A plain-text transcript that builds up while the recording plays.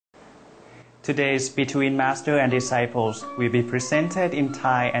Today's Between Master and Disciples will be presented in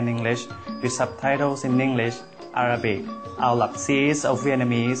Thai and English with subtitles in English, Arabic, our lab series of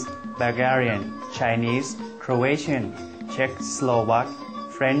Vietnamese, Bulgarian, Chinese, Croatian, Czech, Slovak,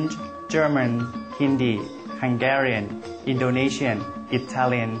 French, German, Hindi, Hungarian, Indonesian,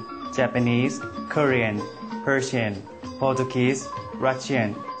 Italian, Japanese, Korean, Persian, Portuguese,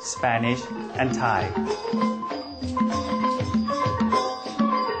 Russian, Spanish, and Thai.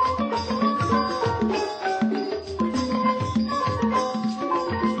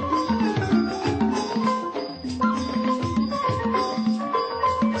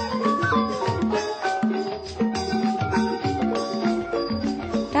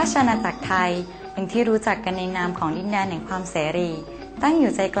ราชอาณาจักรไทยเป็นที่รู้จักกันในนามของดินแดนแห่งความเสรีตั้งอ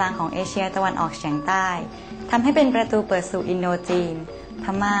ยู่ใจกลางของเอเชียตะวันออกเฉียงใต้ทำให้เป็นประตูเปิดสู่อินโดจีนพ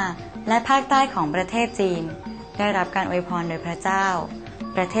ม่าและภาคใต้ของประเทศจีนได้รับการอวยพรโดยพระเจ้า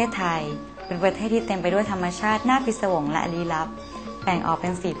ประเทศไทยเป็นประเทศที่เต็มไปด้วยธรรมชาติน่าพิศวงและลี้ลับแบ่งออกเป็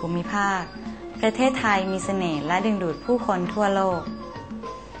น4ภูมิภาคประเทศไทยมีเสน่ห์และดึงดูดผู้คนทั่วโลก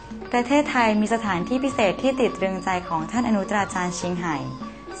ประเทศไทยมีสถานที่พิเศษที่ติดตรึงใจของท่านอนุตราจารย์ชิงไห่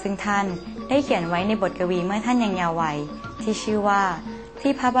ซึ่งท่านได้เขียนไว้ในบทกวีเมื่อท่านยังเยาว์วัยที่ชื่อว่า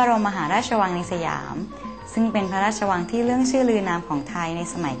ที่พระบรมมหาราชวังในสยามซึ่งเป็นพระราชวังที่เรื่องชื่อลือนามของไทยใน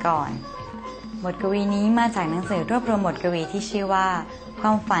สมัยก่อนบทกวีนี้มาจากหนังสือรวบรวมบทกวีที่ชื่อว่าคว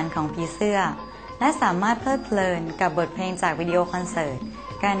ามฝันของผีเสื้อและสามารถเพลิดเพลินกับบทเพลงจากวิดีโอคอนเสิร์ต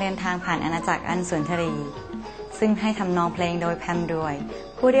การเดินทางผ่านอาณาจักรอันสุนทรีซึ่งให้ทำนองเพลงโดยแพมรวย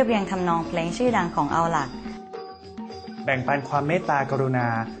ผู้เรียบเรียงทำนองเพลงชื่อดังของเอาหลักแบ่งปันความเมตตากรุณา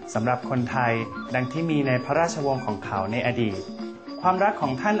สำหรับคนไทยดังที่มีในพระราชวงศ์ของเขาในอดีตความรักขอ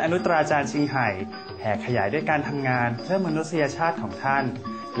งท่านอนุตราจารย์ชิงไห่แผ่ขยายด้วยการทำงานเพื่อมนุษยชาติของท่าน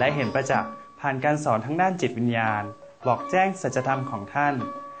และเห็นประจักษ์ผ่านการสอนทั้งด้านจิตวิญญาณบอกแจ้งสัจธรรมของท่าน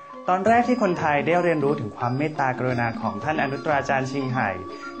ตอนแรกที่คนไทยได้เรียนรู้ถึงความเมตตากรุณาของท่านอนุตราจารย์ชิงไห่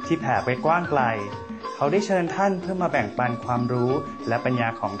ที่แผ่ไปกว้างไกลเขาได้เชิญท่านเพื่อมาแบ่งปันความรู้และปัญญา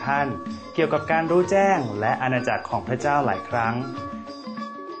ของท่านเกี่ยวกับการรู้แจ้งและอาณาจักรของพระเจ้าหลายครั้ง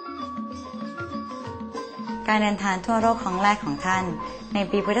การเดินทางทั่วโลกครั้งแรกของท่านใน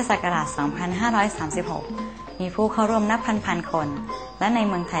ปีพุทธศักราช 2536 มีผู้เข้าร่วมนับพันคน และใน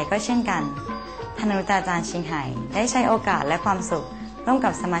เมืองไทยก็เช่นกันท่านอนุตราจารย์ชิงไห่ได้ใช้โอกาสและความสุขร่วมกั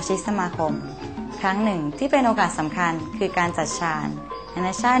บสมาชิกสมาคมครั้งหนึ่งที่เป็นโอกาสสำคัญคือการจัดฌานนาน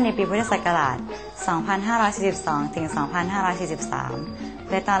าชาติในปีพุทธศักราช 2542 ถึง 2543 เ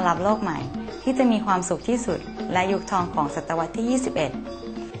พื่อต้อนรับโลกใหม่ที่จะมีความสุขที่สุดและยุคทองของศตวรรษที่ 21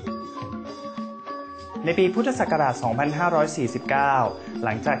 ในปีพุทธศักราช 2549 ห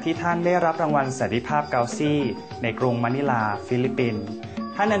ลังจากที่ท่านได้รับรางวัลสันติภาพเกาซี่ในกรุงมะนิลาฟิลิปปินส์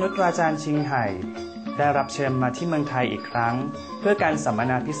ท่านอนุตราจารย์ชิงไห่ได้รับเชิญมาที่เมืองไทยอีกครั้งเพื่อการสัมม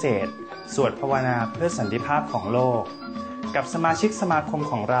นาพิเศษสวดภาวนาเพื่อสันติภาพของโลกกับสมาชิกสมาคม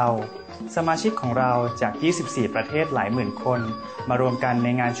ของเราสมาชิกของเราจาก 24 ประเทศหลายหมื่นคนมารวมกันใน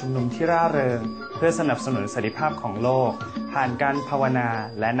งานชุมนุมที่ร่าเริงเพื่อสนับสนุนสันติภาพของโลกผ่านการภาวนา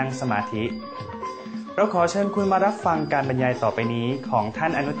และนั่งสมาธิเราขอเชิญคุณมารับฟังการบรรยายต่อไปนี้ของท่า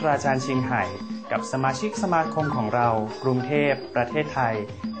นอนุตราจารย์ชิงไห่กับสมาชิกสมาคมของเรากรุงเทพประเทศไทย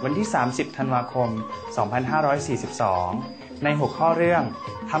วันที่ 30 ธันวาคม 2542 ในหัวข้อเรื่อง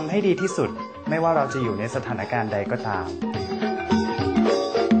ทำให้ดีที่สุดไม่ว่าเราจะอยู่ในสถานการณ์ใดก็ตาม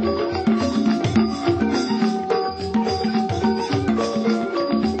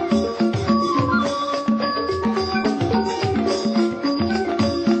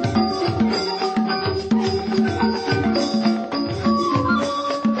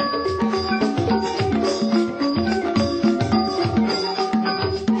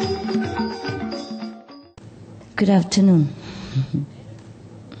Good afternoon.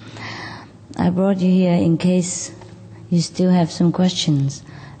 I brought you here in case you still have some questions.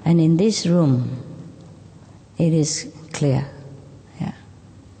 And in this room, it is clear. Yeah.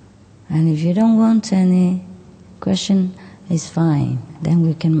 And if you don't want any question, it's fine. Then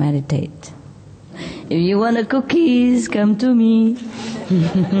we can meditate. If you want the cookies, come to me.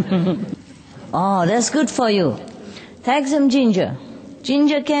 Oh, that's good for you. Take some ginger.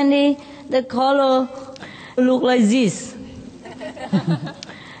 Ginger candy, the color look like this.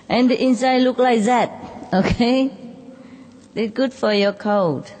 And the inside look like that. Okay? It's good for your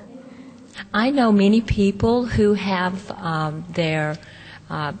cold. I know many people who have their,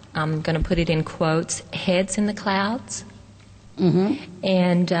 I'm going to put it in quotes, heads in the clouds. Mm-hmm.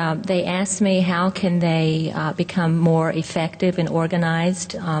 And they asked me how can they become more effective and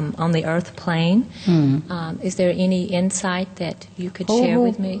organized on the earth plane. Mm-hmm. Is there any insight that you could share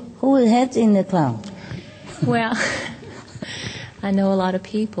with me? Who is heads in the cloud? Well, I know a lot of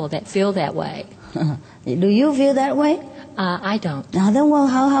people that feel that way. Do you feel that way? I don't. Now then, well,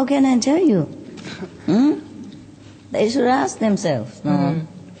 how can I tell you? They should ask themselves. No?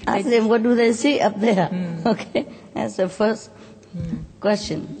 Ask them what do they see up there. Okay, that's the first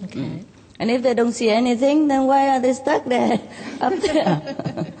question. Okay. And if they don't see anything, then why are they stuck there, up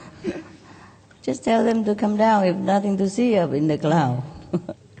there? Just tell them to come down if nothing to see up in the cloud.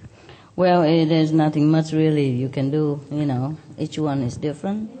 Well, there's nothing much really you can do, Each one is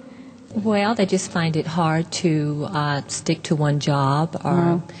different. Well, they just find it hard to stick to one job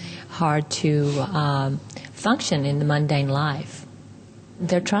or hard to function in the mundane life.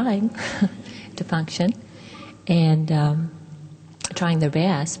 They're trying to function and trying their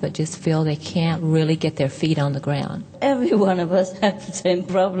best, but just feel they can't really get their feet on the ground. Every one of us have the same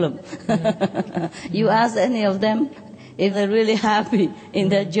problem. You ask any of them if they're really happy in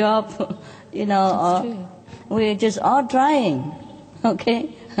their job, True. We're just all trying, okay?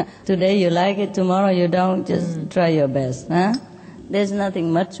 Today you like it, tomorrow you don't, just try your best, huh? There's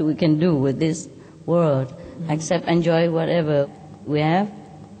nothing much we can do with this world except enjoy whatever we have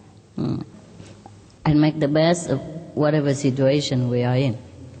and make the best of whatever situation we are in.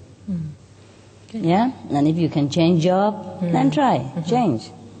 Yeah? And if you can change job, then try, change.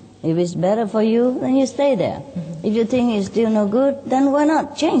 If it's better for you, then you stay there. If you think it's still no good, then why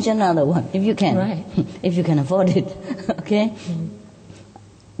not change another one, if you can. Right. If you can afford it, okay?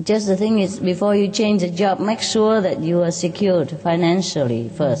 Just the thing is, before you change a job, make sure that you are secured financially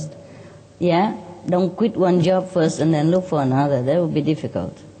first. Yeah? Don't quit one job first and then look for another. That would be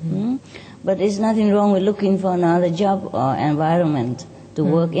difficult. But there's nothing wrong with looking for another job or environment to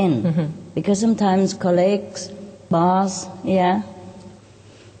work in. Because sometimes colleagues, boss,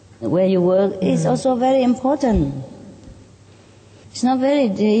 where you work is also very important. It's not very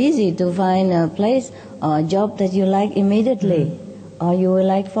easy to find a place or a job that you like immediately or you will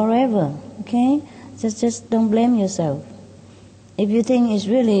like forever, okay? Just don't blame yourself. If you think it's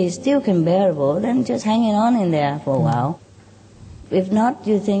really still can bearable, then just hang it on in there for a while. If not,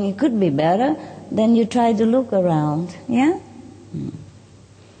 you think it could be better, then you try to look around, yeah?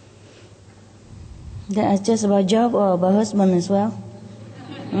 That's just about job or about husband as well?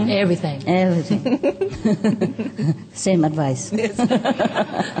 Everything. Everything. Same advice.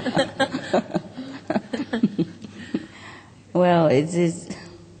 Well, it's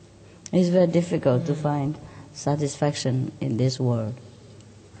very difficult to find satisfaction in this world.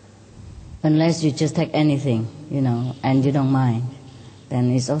 Unless you just take anything, and you don't mind,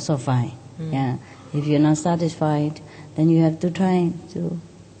 then it's also fine. Yeah. If you're not satisfied, then you have to try to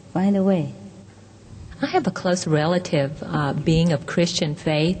find a way. I have a close relative being of Christian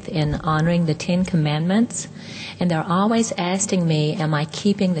faith and honoring the 10 Commandments, and they're always asking me, am I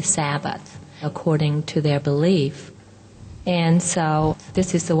keeping the Sabbath according to their belief? And so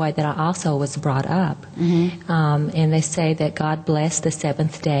this is the way that I also was brought up. And they say that God blessed the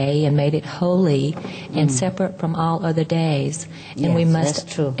seventh day and made it holy and separate from all other days. And That's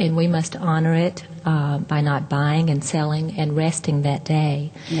true. And we must honor it by not buying and selling and resting that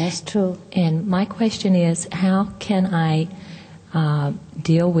day. That's true. And my question is, how can I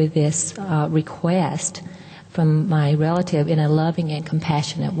deal with this request from my relative in a loving and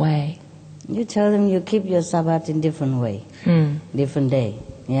compassionate way? You tell them you keep your Sabbath in different way, different day.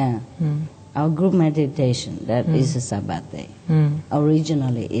 Yeah. Our group meditation, that is a Sabbath day.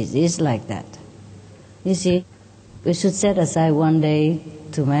 Originally, it is like that. You see, we should set aside one day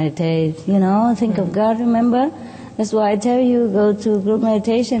to meditate, think of God, remember? That's why I tell you, go to group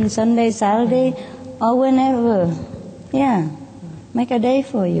meditation Sunday, Saturday, or whenever. Yeah, make a day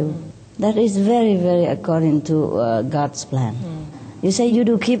for you. That is very, very according to God's plan. You say you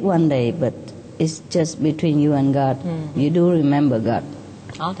do keep one day, but it's just between you and God. You do remember God.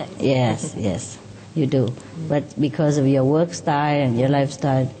 All day. Yes, you do. But because of your work style and your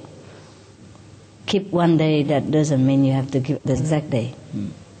lifestyle, keep one day, that doesn't mean you have to keep the exact day.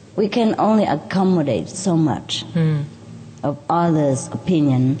 We can only accommodate so much of others'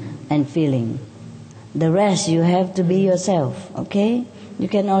 opinion and feeling. The rest you have to be yourself, okay? You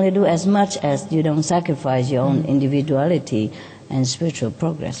can only do as much as you don't sacrifice your own individuality and spiritual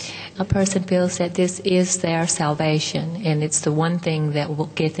progress. A person feels that this is their salvation, and it's the one thing that will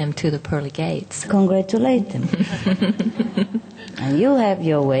get them to the pearly gates. Congratulate them. And you have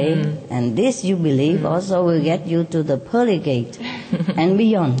your way, and this you believe also will get you to the pearly gate and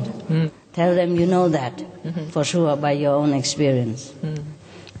beyond. Tell them you know that for sure by your own experience.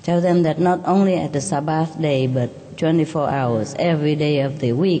 Tell them that not only at the Sabbath day, but 24 hours, every day of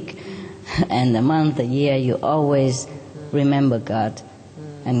the week and the month, the year, you always remember God,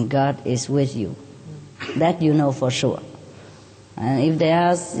 and God is with you. That you know for sure. And if they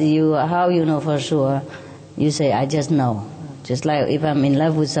ask you how you know for sure, you say, I just know. Just like if I'm in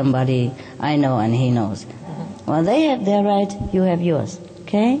love with somebody, I know and he knows. Well, they have their right, you have yours.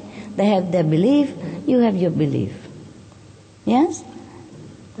 Okay? They have their belief, you have your belief. Yes?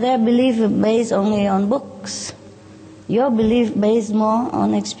 Their belief is based only on books. Your belief based more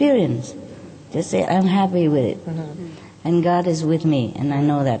on experience. Just say, I'm happy with it. And God is with me, and I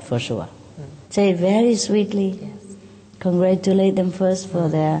know that for sure. Say it very sweetly. Yes. Congratulate them first for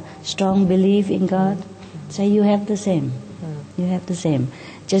their strong belief in God. Say you have the same. You have the same.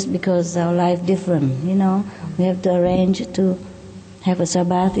 Just because our life different, you know, we have to arrange to have a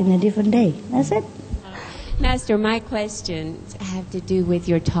Sabbath in a different day. That's it. Master, my questions have to do with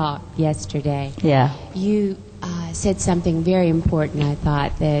your talk yesterday. Yeah. You said something very important, I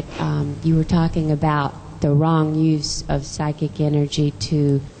thought, that you were talking about the wrong use of psychic energy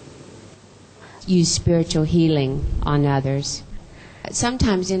to use spiritual healing on others.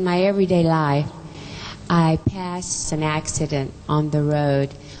 Sometimes in my everyday life, I pass an accident on the road,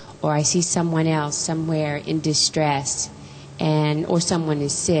 or I see someone else somewhere in distress, or someone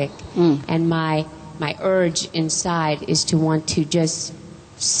is sick, and my urge inside is to want to just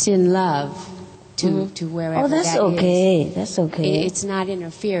send love to wherever that is. Oh, that's okay. That's okay. It's not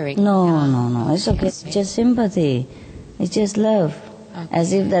interfering. No. It's okay. It's just sympathy. It's just love. Okay.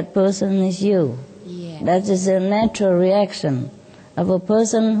 As if that person is you. Yeah. That is a natural reaction of a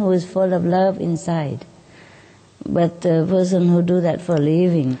person who is full of love inside. But the person who do that for a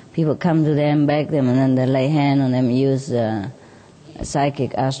living, people come to them, beg them, and then they lay hand on them, use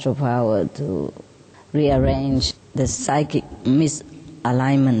psychic astral power to rearrange the psychic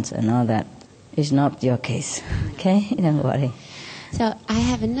misalignments and all that. It's not your case, okay? Don't worry. So I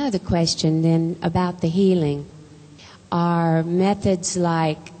have another question then about the healing. Are methods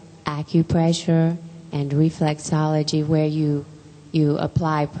like acupressure and reflexology, where you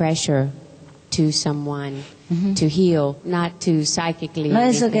apply pressure to someone to heal, not to psychically? No,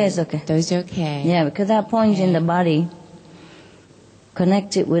 it's okay, it's okay. Those are okay. Yeah, because that point in the body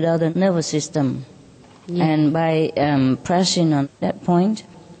connected with other nervous system. Yeah. And by pressing on that point,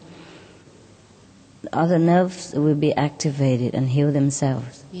 other nerves will be activated and heal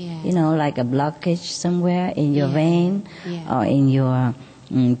themselves. Yeah. You know, like a blockage somewhere in your vein or in your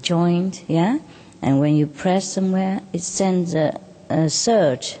joint, yeah? And when you press somewhere, it sends a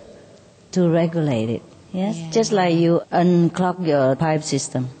surge to regulate it, yes? Yeah. Just like you unclog your pipe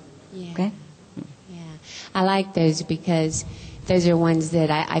system, okay? Yeah, I like those because those are ones that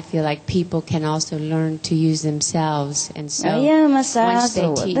I feel like people can also learn to use themselves. And so massage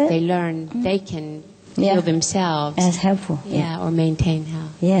once they learn, they can heal themselves. That's helpful. Or maintain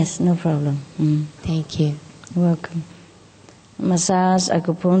health. Yes, no problem. Thank you. You're welcome. Massage,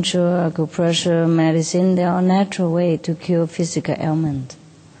 acupressure, medicine, they are natural way to cure physical ailment.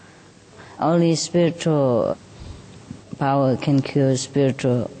 Only spiritual power can cure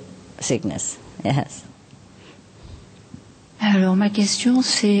spiritual sickness. Yes. Alors ma question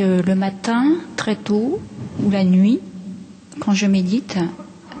c'est le matin, très tôt, ou la nuit, quand je médite,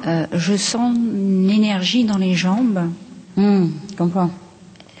 je sens une énergie dans les jambes. Comprends.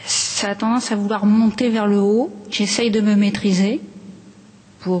 Ça a tendance à vouloir monter vers le haut. J'essaye de me maîtriser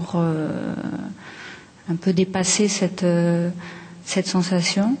pour un peu dépasser cette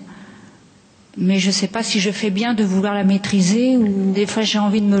sensation. Mais je ne sais pas si je fais bien de vouloir la maîtriser, ou des fois j'ai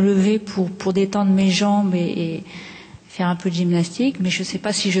envie de me lever pour détendre mes jambes et faire un peu de gymnastique, mais je ne sais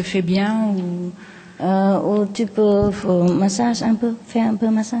pas si je fais bien ou tu peux massage un peu, faire un peu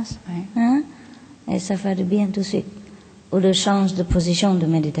massage, hein? Et ça fait du bien tout de suite. Ou de change de position de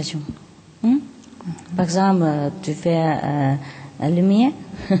méditation. Par exemple, tu fais la lumière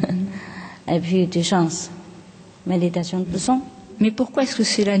et puis tu changes. Méditation de son. Mais pourquoi est-ce que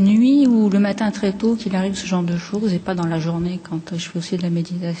c'est la nuit ou le matin très tôt qu'il arrive ce genre de choses et pas dans la journée quand je fais aussi de la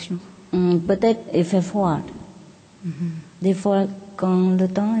méditation? Peut-être il fait froid. Des fois, quand le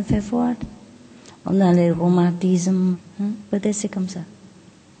temps il fait froid, on a les rhumatismes. Peut-être c'est comme ça.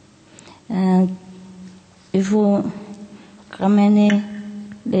 Il faut ramener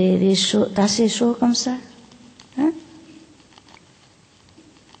les choses, assez chaud comme ça.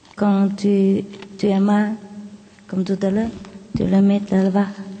 Quand tu es mal, comme tout à l'heure, tu le mets là-bas.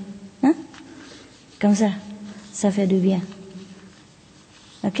 Comme ça, ça fait du bien.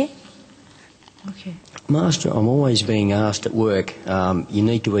 OK? Okay. Master, I'm always being asked at work, you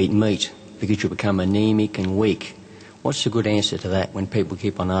need to eat meat because you become anemic and weak. What's a good answer to that when people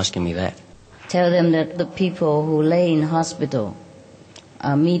keep on asking me that? Tell them that the people who lay in hospital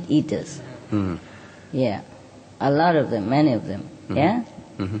are meat eaters. Yeah, a lot of them, many of them. Yeah.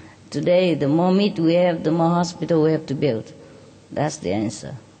 Today, the more meat we have, the more hospital we have to build. That's the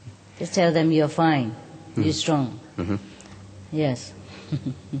answer. Just tell them you're fine, you're strong. Mm-hmm. Yes.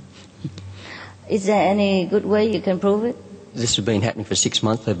 Is there any good way you can prove it? This has been happening for 6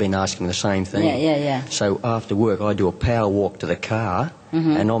 months. They've been asking the same thing. Yeah. So after work, I do a power walk to the car,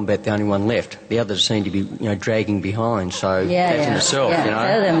 and I'm about the only one left. The others seem to be, dragging behind. So that's in itself,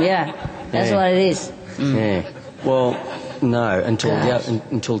 Tell them, that's what it is. Yeah. Well, no,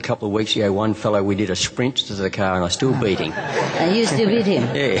 until a couple of weeks ago, one fellow, we did a sprint to the car, and I still beat him. And you still beat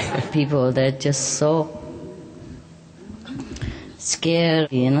him? Yeah. People, they're just so scared,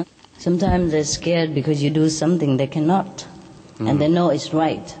 Sometimes they're scared because you do something they cannot. And they know it's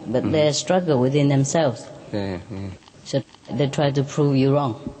right, but they struggle within themselves. Yeah. So they try to prove you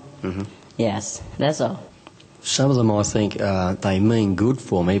wrong. Yes, that's all. Some of them, I think, they mean good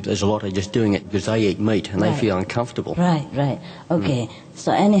for me, but there's a lot of just doing it because they eat meat and they feel uncomfortable. Right. Okay,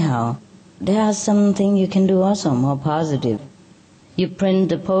 so anyhow, there are something you can do also more positive. You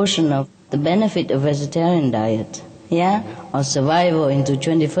print a portion of the benefit of vegetarian diet, or survival into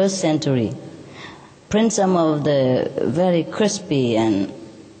 21st century. Print some of the very crispy and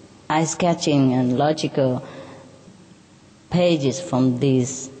eye-catching and logical pages from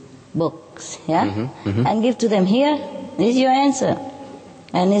these books, and give to them. Here is your answer.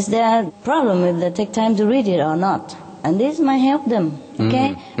 And is there a problem if they take time to read it or not? And this might help them,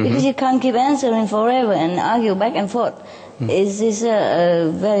 okay? Because you can't keep answering forever and argue back and forth. It's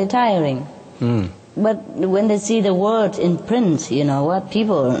very tiring. But when they see the words in print, what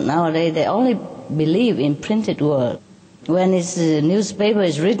people nowadays, they only believe in printed word. When it's newspaper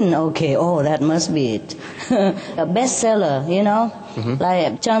is written, that must be it. A bestseller,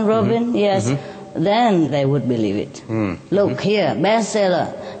 like John Robin, then they would believe it. Look here,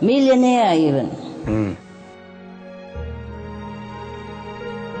 bestseller, millionaire even.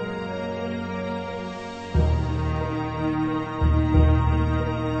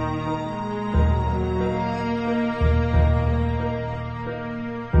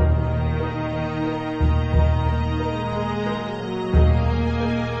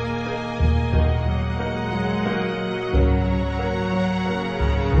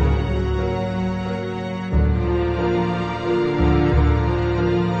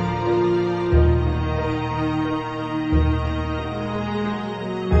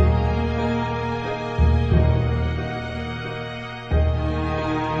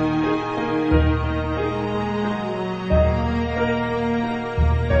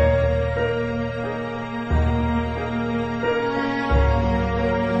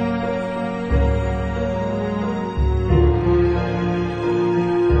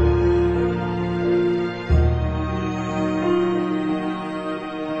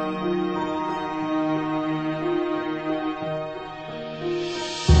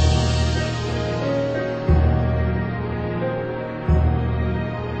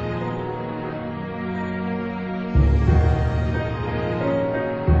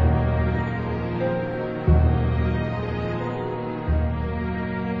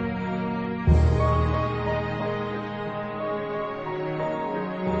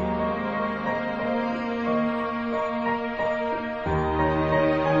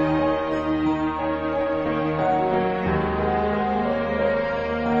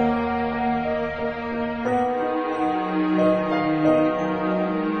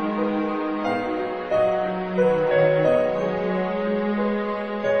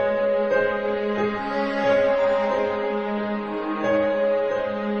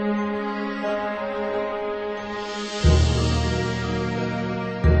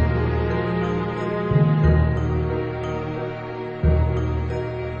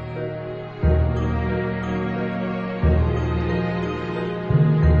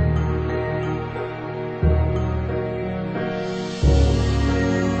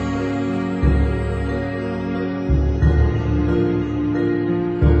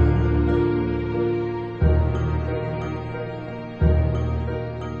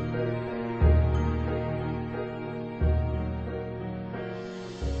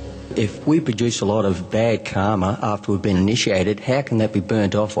 If we produce a lot of bad karma after we've been initiated, how can that be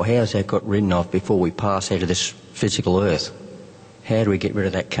burnt off, or how is that got ridden off before we pass out of this physical earth? How do we get rid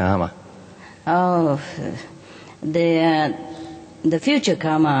of that karma? Oh, the future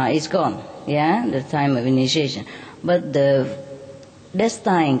karma is gone, the time of initiation. But the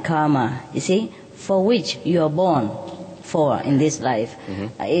destined karma, you see, for which you are born for in this life,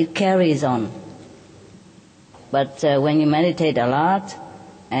 it carries on. But when you meditate a lot,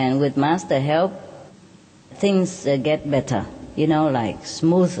 and with master help, things get better, like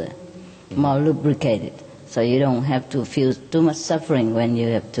smoother, more lubricated. So you don't have to feel too much suffering when you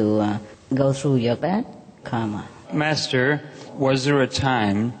have to go through your bad karma. Master, was there a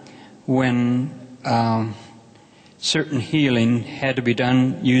time when certain healing had to be done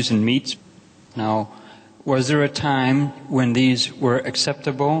using meats? Now, was there a time when these were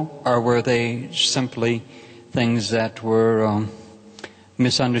acceptable, or were they simply things that were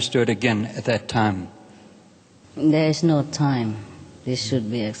misunderstood again at that time? There is no time this should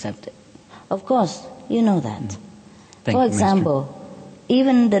be accepted. Of course, you know that. For example,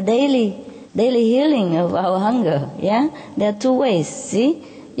 even the daily healing of our hunger, yeah? There are two ways, see?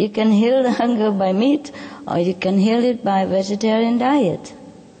 You can heal the hunger by meat, or you can heal it by vegetarian diet.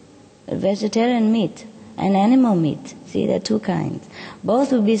 Vegetarian meat and animal meat. See, there are two kinds.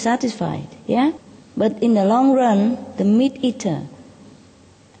 Both will be satisfied, yeah? But in the long run, the meat eater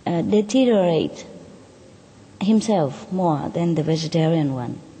deteriorates himself more than the vegetarian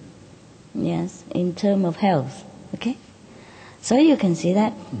one. Yes, in terms of health, okay? So you can see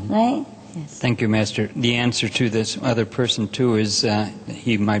that, right? Yes. Thank you, Master. The answer to this other person, too, is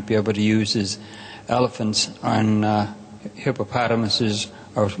he might be able to use his elephants on hippopotamuses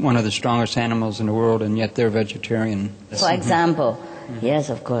are one of the strongest animals in the world, and yet they're vegetarian. For example, yes,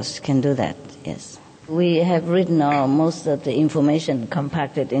 of course, can do that, yes. We have written most of the information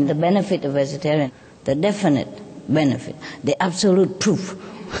compacted in the benefit of vegetarian, the definite benefit, the absolute proof,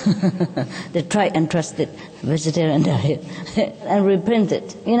 the tried and trusted vegetarian diet, and reprint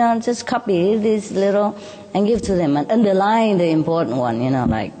it. You know, just copy this little and give to them and underline the important one, you know,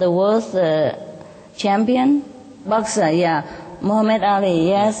 like the world's champion, boxer, yeah, Muhammad Ali,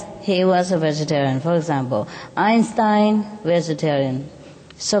 yes, he was a vegetarian, for example. Einstein, vegetarian.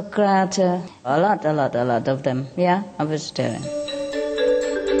 Socrates, a lot of them, yeah, are vegetarian.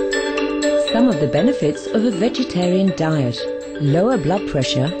 Some of the benefits of a vegetarian diet: lower blood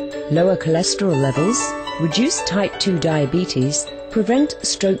pressure, lower cholesterol levels, reduce type 2 diabetes, prevent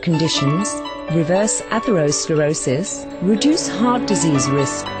stroke conditions, reverse atherosclerosis, reduce heart disease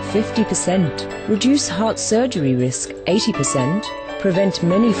risk 50%, reduce heart surgery risk 80%, prevent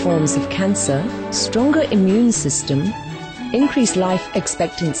many forms of cancer, stronger immune system, increase life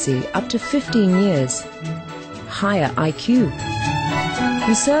expectancy up to 15 years, higher IQ,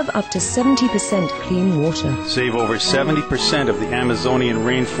 conserve up to 70% clean water, save over 70% of the Amazonian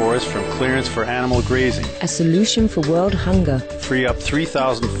rainforest from clearance for animal grazing, a solution for world hunger, free up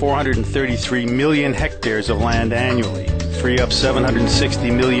 3,433 million hectares of land annually, free up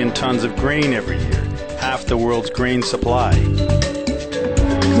 760 million tons of grain every year, half the world's grain supply.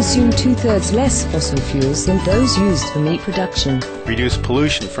 Consume 2/3 less fossil fuels than those used for meat production. Reduce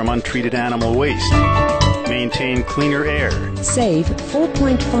pollution from untreated animal waste. Maintain cleaner air. Save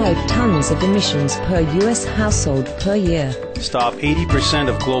 4.5 tons of emissions per U.S. household per year. Stop 80%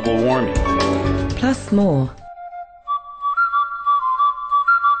 of global warming. Plus more.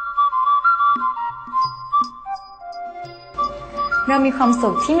 เรามีความสุ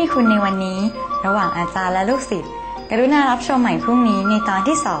ขที่มีคุณในวันนี้ระหว่างอาจารย์และลูกศิษย์กรุณารับชมใหม่พรุ่งนี้ในตอน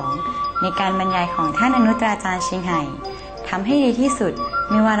ที่ 2ในการบรรยายของท่านอนุตราจารย์ชิงไห่ทำให้ดีที่สุด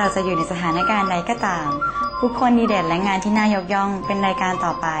ไม่ว่าเราจะอยู่ในสถานการณ์ใดก็ตามบุคคลดีเด่นและงานที่น่ายกย่องเป็นรายการต่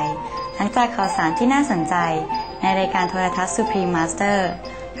อไปหลังจากข่าวสารที่น่าสนใจในรายการโทรทัศน์ Supreme Master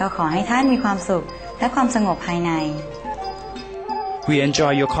เราขอให้ท่านมีความสุขและความสงบภายใน We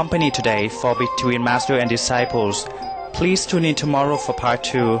enjoy your company today for Between Master and Disciples. Please tune in tomorrow for part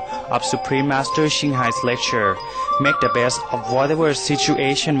 2 of Supreme Master Chinghai's lecture. Make the best of whatever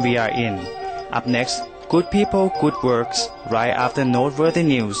situation we are in. Up next, Good People, Good Works, right after noteworthy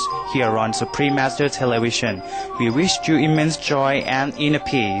news here on Supreme Master Television. We wish you immense joy and inner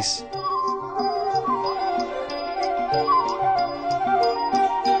peace.